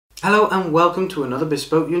Hello and welcome to another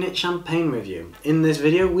Bespoke Unit Champagne review. In this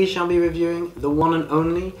video we shall be reviewing the one and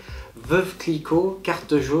only Veuve-Clicquot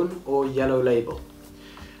Carte Jaune or Yellow Label.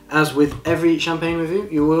 As with every champagne review,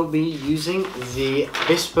 you will be using the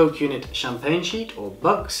Bespoke Unit champagne sheet or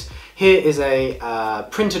bucks. Here is a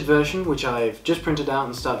printed version which I've just printed out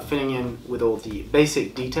and started filling in with all the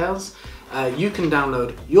basic details. You can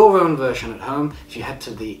download your own version at home. If you head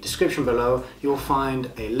to the description below, you'll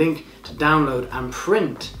find a link to download and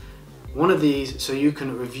print one of these so you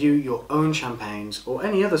can review your own champagnes or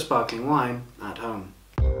any other sparkling wine at home.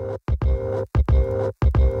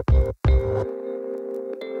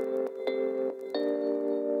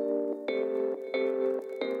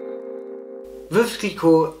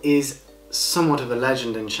 Veuve-Clicquot is somewhat of a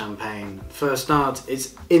legend in champagne. For a start,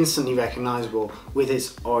 it's instantly recognisable with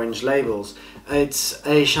its orange labels. It's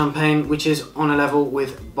a champagne which is on a level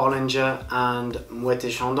with Bollinger and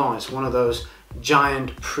Moët & Chandon. It's one of those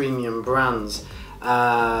giant premium brands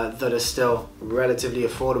that are still relatively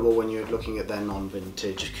affordable when you're looking at their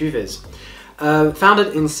non-vintage cuvées.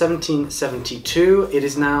 Founded in 1772, it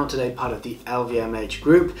is now today part of the LVMH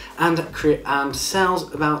group and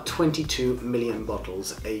sells about 22 million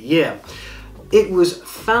bottles a year. It was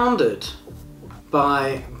founded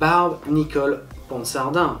by Barbe Nicole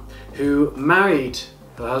Clicquot, who married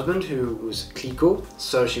her husband, who was Clicquot,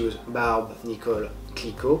 so she was Barbe Nicole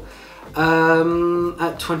Clicquot,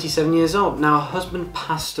 at 27 years old. Now her husband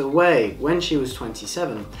passed away when she was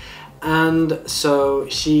 27, and so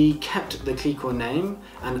she kept the Clicquot name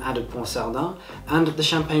and added Ponsardin, and the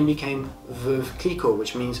champagne became Veuve-Clicquot,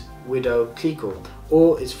 which means Widow Clicquot,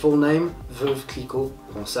 or its full name Veuve-Clicquot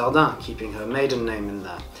Ponsardin, keeping her maiden name in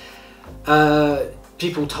there.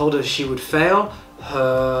 People told her she would fail.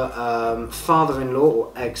 Her father-in-law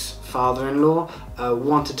or ex-father-in-law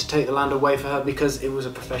wanted to take the land away for her because it was a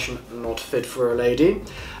profession not fit for a lady.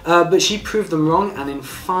 But she proved them wrong, and in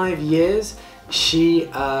 5 years she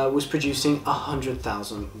was producing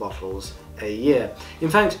 100,000 bottles a year. In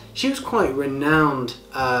fact, she was quite renowned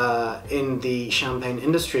in the champagne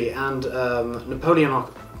industry, and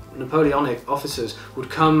Napoleonic officers would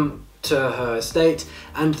come to her estate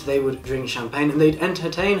and they would drink champagne, and they'd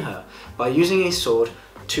entertain her by using a sword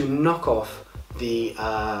to knock off the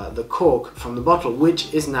cork from the bottle,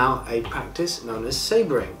 which is now a practice known as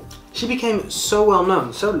sabering. She became so well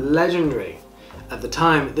known, so legendary at the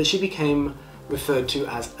time, that she became referred to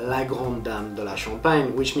as La Grande Dame de la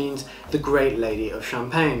Champagne, which means the Great Lady of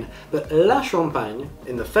Champagne. But La Champagne,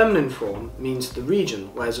 in the feminine form, means the region,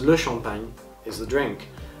 whereas Le Champagne is the drink.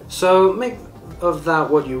 So make of that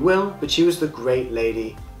what you will, but she was the Great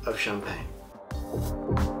Lady of Champagne.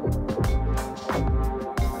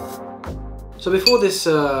 So before this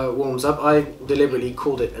warms up, I deliberately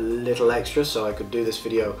cooled it a little extra so I could do this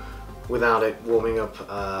video without it warming up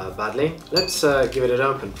badly. Let's give it an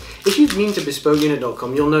open. If you've been to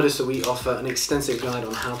bespokeunit.com, you'll notice that we offer an extensive guide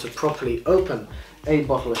on how to properly open a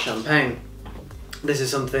bottle of champagne. This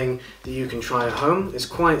is something that you can try at home. It's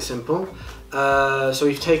quite simple. So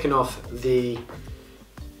we've taken off the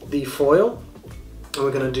foil, and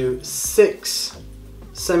we're going to do 6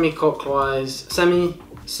 semi-clockwise,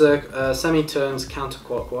 semi-turns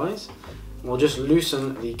counterclockwise. We'll just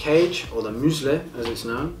loosen the cage, or the muselet as it's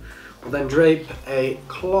known. We'll then drape a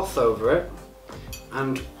cloth over it,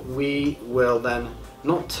 and we will then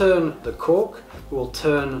not turn the cork, we'll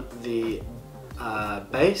turn the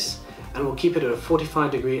base, and we'll keep it at a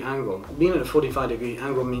 45-degree angle. Being at a 45-degree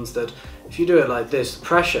angle means that if you do it like this, the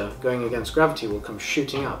pressure going against gravity will come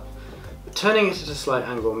shooting up. But turning it at a slight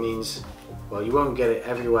angle means, well, you won't get it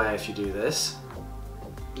everywhere if you do this,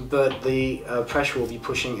 but the pressure will be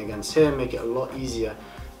pushing against here and make it a lot easier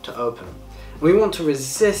to open. We want to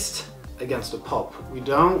resist against a pop. We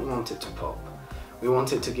don't want it to pop. We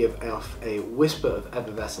want it to give off a whisper of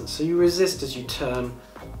effervescence. So you resist as you turn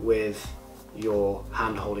with your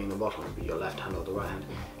hand holding the bottle, your left hand or the right hand.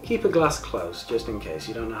 Keep a glass close just in case.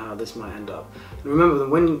 You don't know how this might end up. And remember that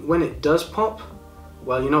when it does pop,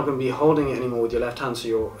 well, you're not going to be holding it anymore with your left hand, so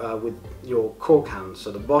you're with your cork hand,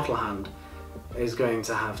 so the bottle hand is going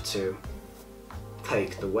to have to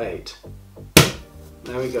take the weight.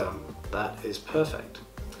 There we go. That is perfect.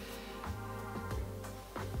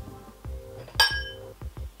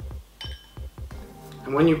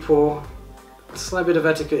 And when you pour, a slight bit of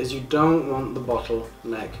etiquette is you don't want the bottle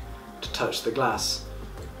neck to touch the glass.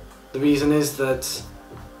 The reason is that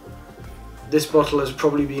this bottle has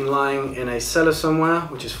probably been lying in a cellar somewhere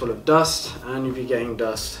which is full of dust, and you'll be getting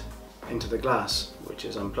dust into the glass, which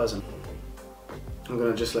is unpleasant. I'm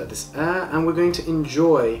going to just let this air, and we're going to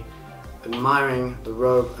enjoy admiring the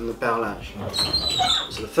Robe and the Perlage.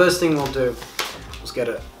 So the first thing we'll do Let's get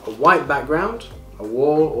a white background, a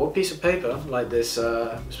wall or a piece of paper like this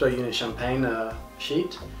bespoke unit champagne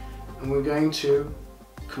sheet, and we're going to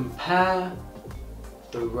compare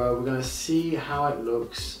the robe. We're going to see how it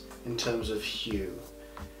looks in terms of hue.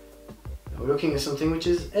 We're looking at something which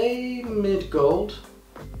is a mid-gold,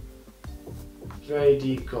 very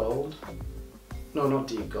deep gold, no, not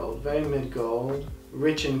deep gold, very mid-gold,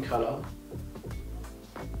 rich in colour.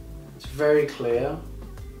 It's very clear,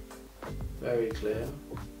 very clear.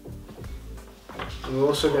 And we're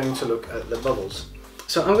also going to look at the bubbles.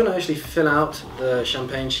 So I'm going to actually fill out the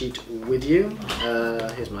champagne sheet with you.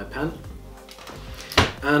 Here's my pen.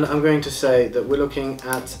 And I'm going to say that we're looking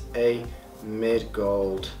at a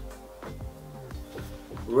mid-gold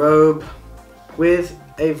robe with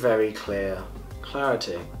a very clear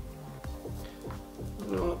clarity.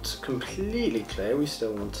 Not completely clear, we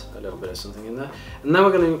still want a little bit of something in there. And now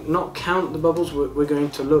we're going to not count the bubbles, we're going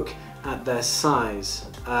to look at their size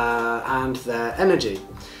and their energy.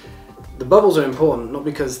 The bubbles are important not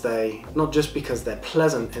just because they're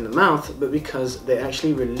pleasant in the mouth, but because they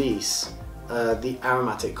actually release the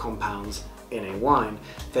aromatic compounds in a wine.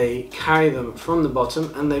 They carry them from the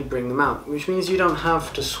bottom and they bring them out, which means you don't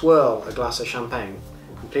have to swirl a glass of champagne.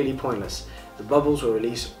 Completely pointless. The bubbles will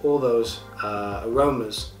release all those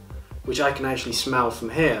aromas, which I can actually smell from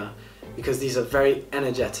here, because these are very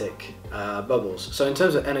energetic bubbles. So in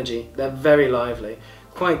terms of energy, they're very lively,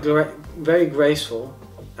 very graceful.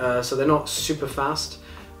 So they're not super fast,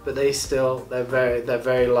 but they're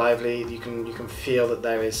very lively. You can feel that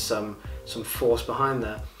there is some force behind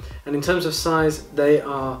there. And in terms of size, they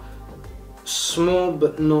are small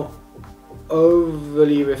but not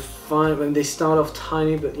overly refined. When they start off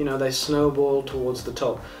tiny, but you know, they snowball towards the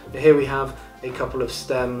top. But here we have a couple of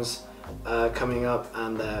stems coming up,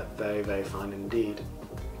 and they're very, very fine indeed.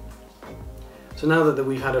 So now that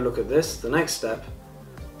we've had a look at this, the next step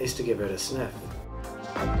is to give it a sniff.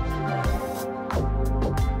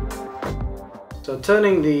 So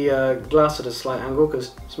turning the glass at a slight angle,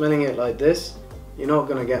 because smelling it like this, you're not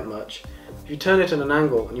going to get much. If you turn it at an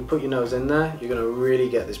angle and you put your nose in there, you're going to really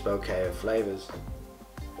get this bouquet of flavours.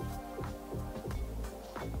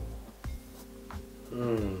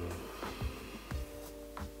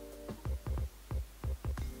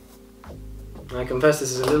 I confess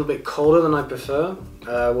this is a little bit colder than I prefer.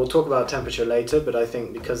 We'll talk about temperature later, but I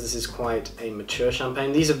think because this is quite a mature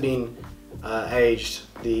champagne, these have been aged.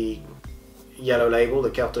 The yellow label,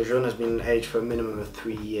 the Carte Jaune, has been aged for a minimum of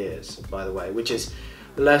 3 years, by the way, which is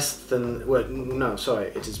less than, well, no, sorry,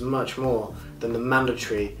 it is much more than the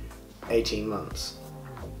mandatory 18 months.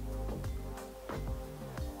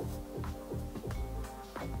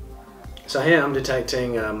 So here I'm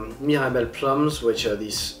detecting Mirabelle plums, which are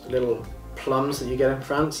these little plums that you get in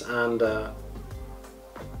France, and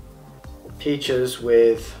peaches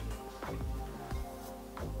with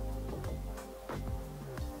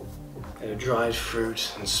dried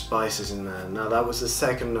fruit and spices in there. Now that was the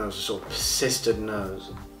second nose, a sort of persisted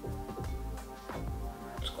nose.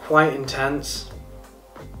 It's quite intense,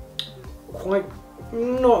 quite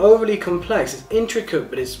not overly complex. It's intricate,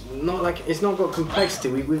 but it's not got complexity.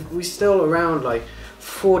 We still around like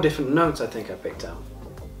 4 different notes I think I picked out.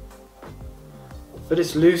 But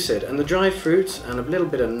it's lucid, and the dried fruits and a little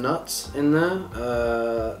bit of nuts in there,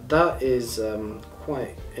 that is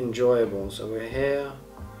quite enjoyable. So we're here.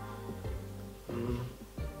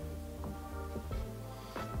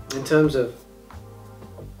 In terms of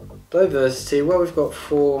diversity, well, we've got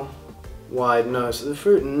 4 wide notes. So the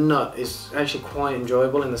fruit and nut is actually quite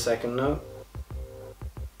enjoyable in the second note,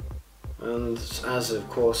 and as of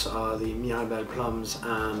course are the Mirabelle plums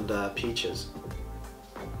and peaches.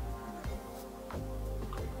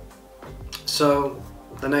 So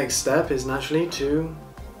the next step is naturally to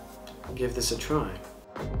give this a try.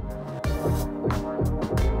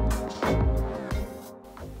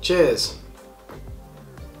 Cheers!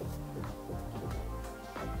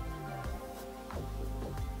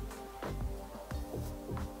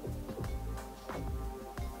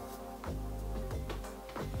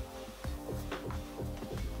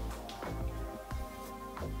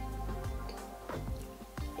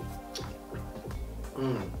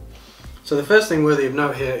 So the first thing worthy of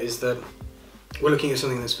note here is that we're looking at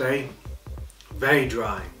something that's very, very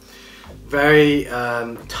dry, very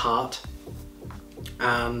tart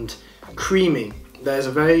and creamy. There's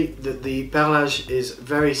a the perlage is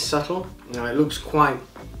very subtle. You know, it looks quite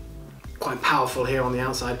powerful here on the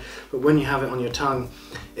outside, but when you have it on your tongue,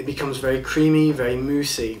 it becomes very creamy, very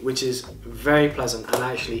moussey, which is very pleasant and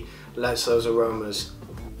actually lets those aromas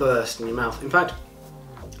burst in your mouth. In fact,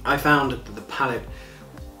 I found that the palate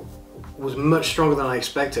was much stronger than I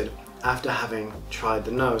expected, after having tried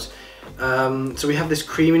the nose. So we have this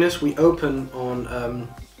creaminess. We open on,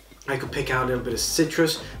 I could pick out a little bit of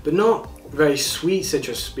citrus, but not very sweet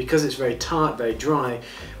citrus because it's very tart, very dry.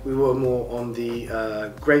 We were more on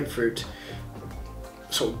the grapefruit,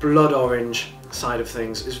 sort of blood orange side of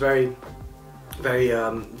things. It's very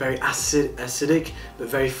acidic, but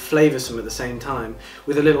very flavoursome at the same time,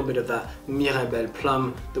 with a little bit of that Mirabelle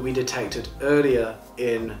plum that we detected earlier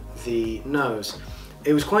in the nose.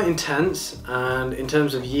 It was quite intense, and in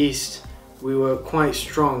terms of yeast, we were quite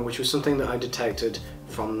strong, which was something that I detected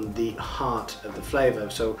from the heart of the flavour.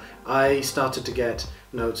 So I started to get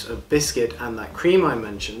notes of biscuit and that cream I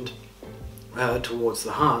mentioned towards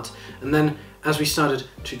the heart, and then as we started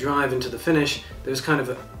to drive into the finish, there was kind of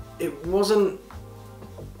a, it wasn't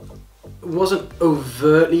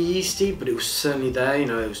overtly yeasty, but it was certainly there. You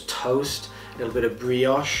know, it was toast, a little bit of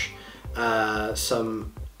brioche,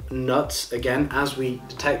 some nuts, again, as we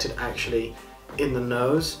detected actually in the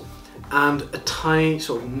nose, and a tiny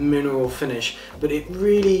sort of mineral finish. But it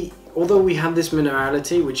really, although we had this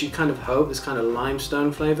minerality, which you kind of hope, this kind of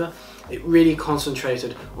limestone flavour, it really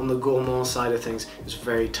concentrated on the gourmand side of things. It was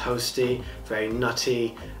very toasty, very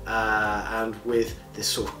nutty, and with this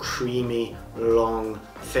sort of creamy, long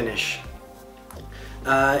finish.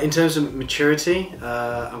 In terms of maturity,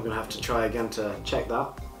 I'm going to have to try again to check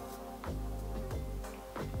that.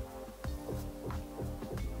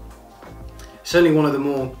 Certainly one of the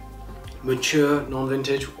more mature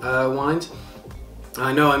non-vintage wines.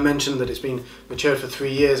 I know I mentioned that it's been matured for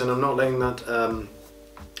 3 years, and I'm not letting that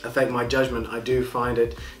affect my judgment. I do find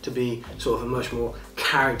it to be sort of a much more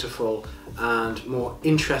characterful and more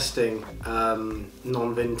interesting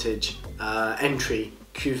non-vintage entry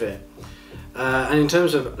cuvée. And in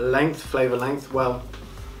terms of length, flavour length, well,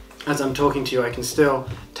 as I'm talking to you, I can still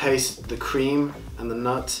taste the cream and the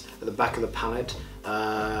nuts at the back of the palate.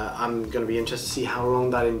 I'm going to be interested to see how long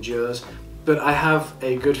that endures, but I have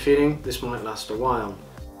a good feeling this might last a while.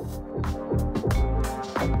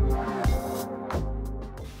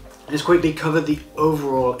 Let's quickly cover the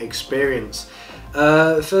overall experience.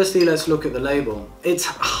 Firstly, let's look at the label. It's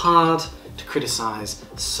hard to criticise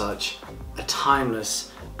such a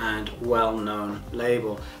timeless and well-known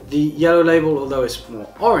label. The yellow label, although it's more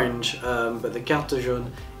orange, but the Carte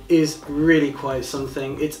Jaune is really quite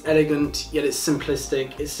something. It's elegant, yet it's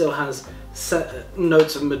simplistic. It still has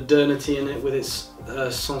notes of modernity in it, with its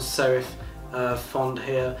sans serif font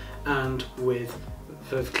here, and with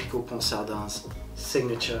Veuve-Clicquot Ponsardin's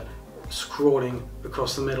signature scrawling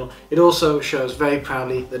across the middle. It also shows very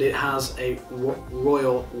proudly that it has a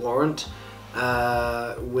royal warrant,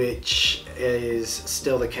 which is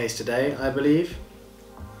still the case today, I believe.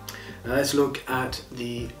 Now let's look at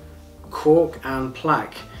the cork and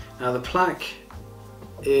plaque. Now the plaque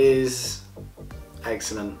is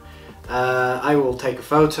excellent. I will take a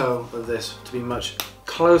photo of this to be much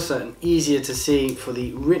closer and easier to see for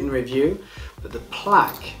the written review, but the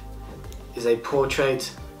plaque is a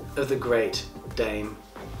portrait of the Great Dame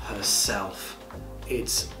herself.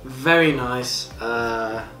 It's very nice.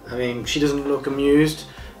 I mean, she doesn't look amused,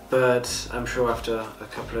 but I'm sure after a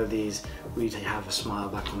couple of these we'd have a smile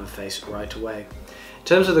back on her face right away. In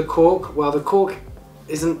terms of the cork, well, the cork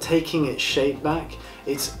isn't taking its shape back.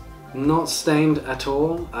 It's not stained at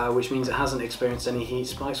all, which means it hasn't experienced any heat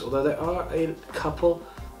spikes, although there are a couple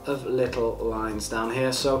of little lines down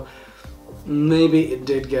here, so maybe it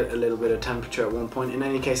did get a little bit of temperature at one point. In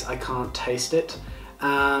any case, I can't taste it,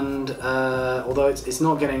 and although it's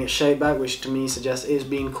not getting its shape back, which to me suggests it is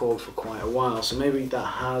being corked for quite a while, so maybe that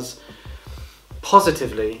has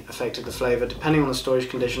positively affected the flavour depending on the storage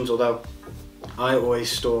conditions, although I always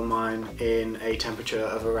store mine in a temperature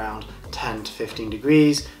of around 10 to 15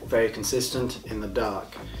 degrees, very consistent in the dark.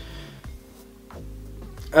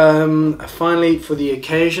 Finally, for the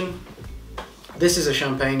occasion, this is a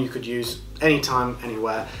champagne you could use anytime,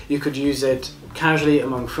 anywhere. You could use it casually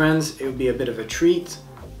among friends. It would be a bit of a treat,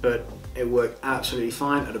 but it worked absolutely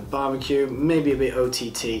fine at a barbecue, maybe a bit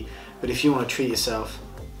OTT, but if you want to treat yourself,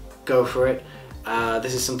 go for it.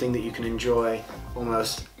 This is something that you can enjoy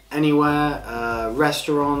almost anywhere.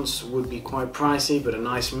 Restaurants would be quite pricey, but a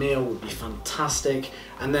nice meal would be fantastic,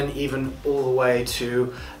 and then even all the way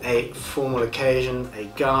to a formal occasion, a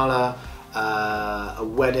gala, a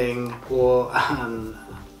wedding, or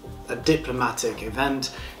a diplomatic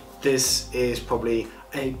event. This is probably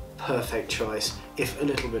a perfect choice, if a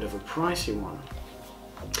little bit of a pricey one.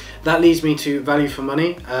 That leads me to value for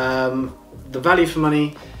money. The value for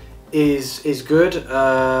money is good.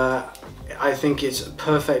 I think it's a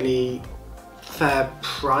perfectly fair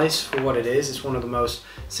price for what it is. It's one of the most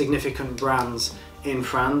significant brands in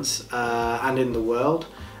France and in the world.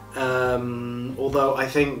 Although I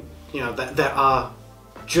think, you know, that there are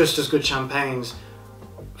just as good champagnes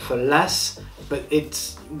for less, but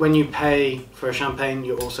it's when you pay for a champagne,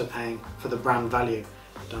 you're also paying for the brand value.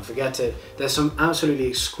 Don't forget it. There's some absolutely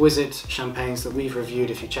exquisite champagnes that we've reviewed,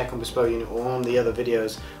 if you check on Bespoke Unit or on the other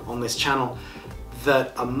videos on this channel,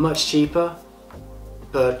 that are much cheaper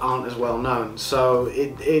but aren't as well known. So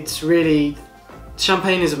it's really,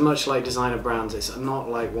 champagne is much like designer brands. It's not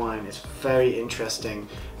like wine. It's very interesting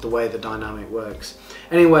the way the dynamic works.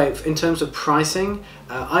 Anyway, in terms of pricing,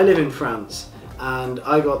 I live in France and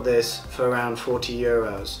I got this for around 40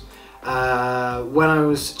 euros. When I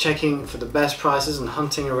was checking for the best prices and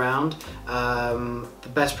hunting around, the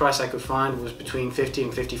best price I could find was between $50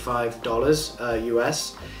 and $55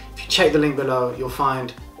 US. If you check the link below, you'll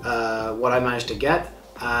find what I managed to get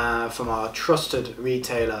from our trusted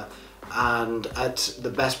retailer, and at the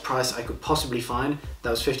best price I could possibly find. That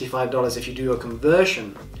was $55. If you do a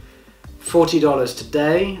conversion, $40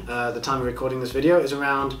 today, at the time of recording this video, is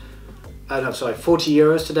around, no, sorry, 40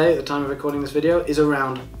 euros today at the time of recording this video is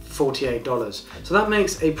around $48. So that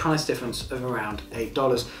makes a price difference of around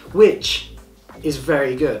 $8, which is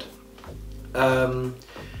very good. In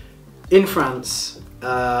France,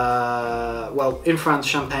 well, in France,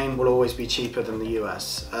 champagne will always be cheaper than the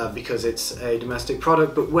US because it's a domestic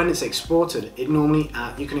product, but when it's exported, it normally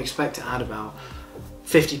you can expect to add about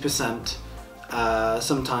 50%,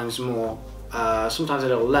 sometimes more, sometimes a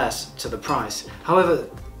little less to the price. However,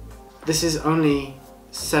 this is only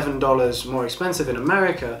 $7 more expensive in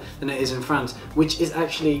America than it is in France, which is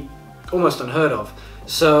actually almost unheard of.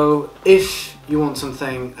 So if you want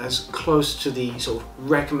something as close to the sort of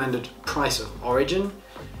recommended price of origin,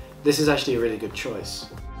 this is actually a really good choice.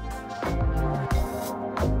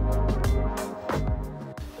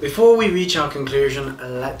 Before we reach our conclusion,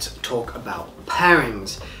 let's talk about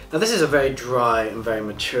pairings. Now this is a very dry and very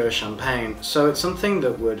mature champagne, so it's something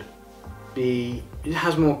that would be, it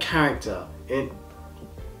has more character. It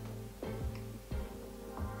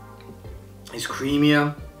is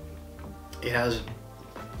creamier, it has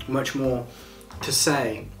much more to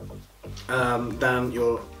say than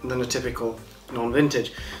a typical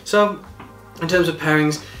non-vintage. So in terms of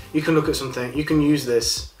pairings, you can look at something, you can use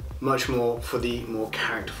this much more for the more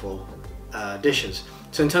characterful dishes.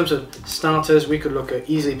 So in terms of starters, we could look at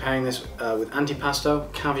easily pairing this with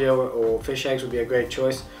antipasto. Caviar or fish eggs would be a great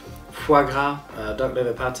choice. Foie gras, duck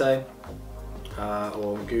liver pate,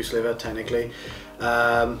 or goose liver technically.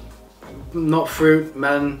 Not fruit,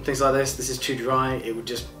 melon, things like this. This is too dry. It would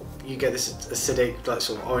just, you get this acidic, like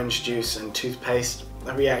sort of orange juice and toothpaste,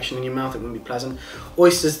 a reaction in your mouth. It wouldn't be pleasant.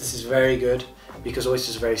 Oysters, this is very good because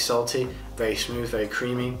oysters are very salty, very smooth, very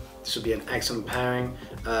creamy. This would be an excellent pairing.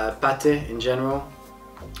 Pate in general,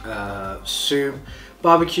 soup.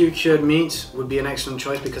 Barbecue cured meat would be an excellent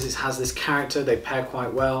choice because it has this character. They pair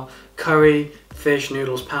quite well. Curry, fish,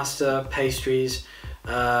 noodles, pasta, pastries.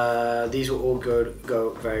 These will all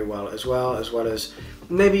go very well, as well as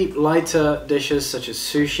maybe lighter dishes such as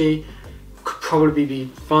sushi. Could probably be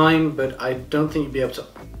fine, but I don't think you'd be able to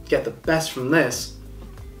get the best from this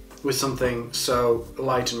with something so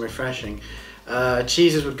light and refreshing.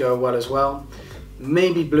 Cheeses would go well as well.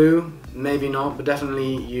 Maybe blue, maybe not, but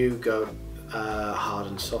definitely you go hard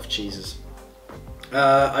and soft cheeses.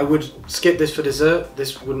 I would skip this for dessert.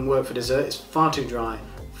 This wouldn't work for dessert. It's far too dry,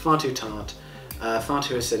 far too tart, far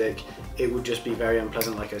too acidic. It would just be very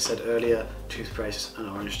unpleasant, like I said earlier, toothpaste and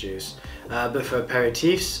orange juice. But for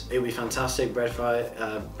aperitifs, it would be fantastic.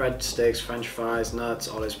 Breadsticks, French fries, nuts,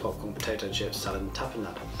 olives, popcorn, potato chips, salad and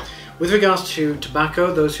tapenade. With regards to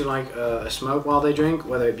tobacco, those who like a smoke while they drink,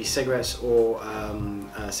 whether it be cigarettes or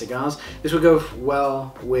cigars, this would go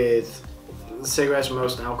well with cigarettes.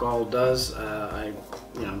 Most alcohol does.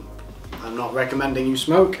 I'm not recommending you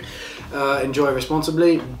smoke. Enjoy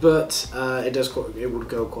responsibly, but it would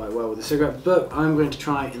go quite well with the cigarette. But I'm going to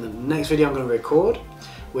try in the next video I'm going to record,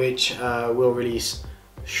 which will release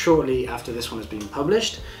shortly after this one has been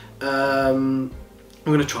published. I'm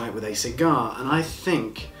going to try it with a cigar, and I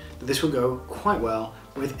think that this will go quite well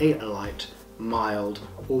with a light, mild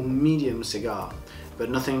or medium cigar, but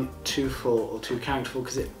nothing too full or too characterful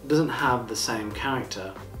because it doesn't have the same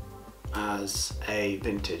character as a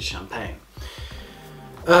vintage champagne.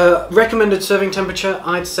 Recommended serving temperature,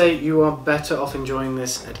 I'd say you are better off enjoying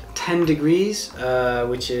this at 10 degrees,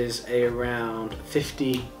 which is around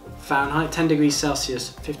 50 Fahrenheit, 10 degrees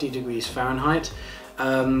Celsius, 50 degrees Fahrenheit.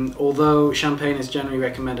 Although champagne is generally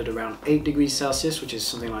recommended around 8 degrees Celsius, which is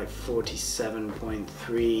something like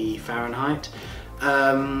 47.3 Fahrenheit.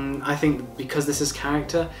 I think because this is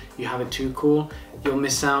character, you have it too cool, you'll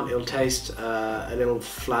miss out. It'll taste a little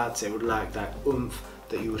flat. It would lack that oomph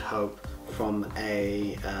that you would hope from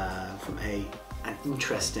an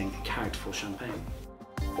interesting, characterful champagne.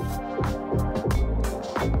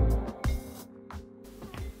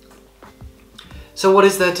 So what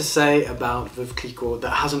is there to say about Veuve-Clicquot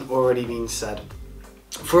that hasn't already been said?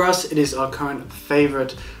 For us, it is our current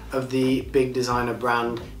favourite of the big designer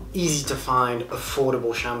brand, easy to find,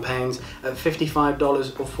 affordable champagnes at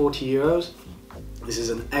 $55 or €40. This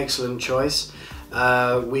is an excellent choice.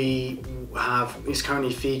 It's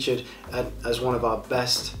currently featured as one of our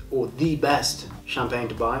best, or the best champagne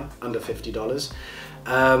to buy, under $50.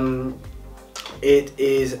 It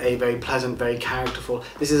is a very pleasant, very characterful.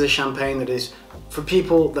 This is a champagne that is for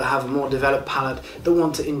people that have a more developed palate, that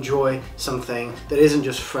want to enjoy something that isn't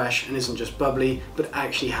just fresh and isn't just bubbly, but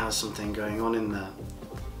actually has something going on in there.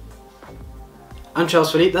 I'm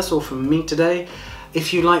Charles Philippe, that's all from me today.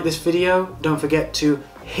 If you like this video, don't forget to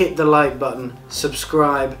hit the like button,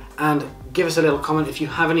 subscribe, and give us a little comment if you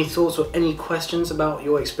have any thoughts or any questions about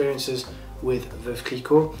your experiences with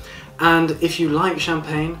Veuve-Clicquot. And if you like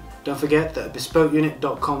champagne, don't forget that at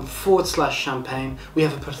bespokeunit.com/champagne we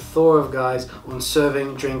have a plethora of guides on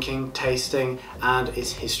serving, drinking, tasting, and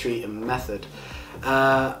its history and method.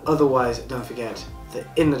 Otherwise, don't forget that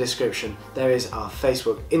in the description there is our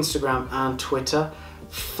Facebook, Instagram and Twitter.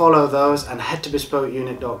 Follow those and head to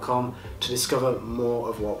bespokeunit.com to discover more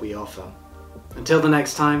of what we offer. Until the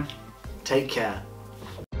next time, take care.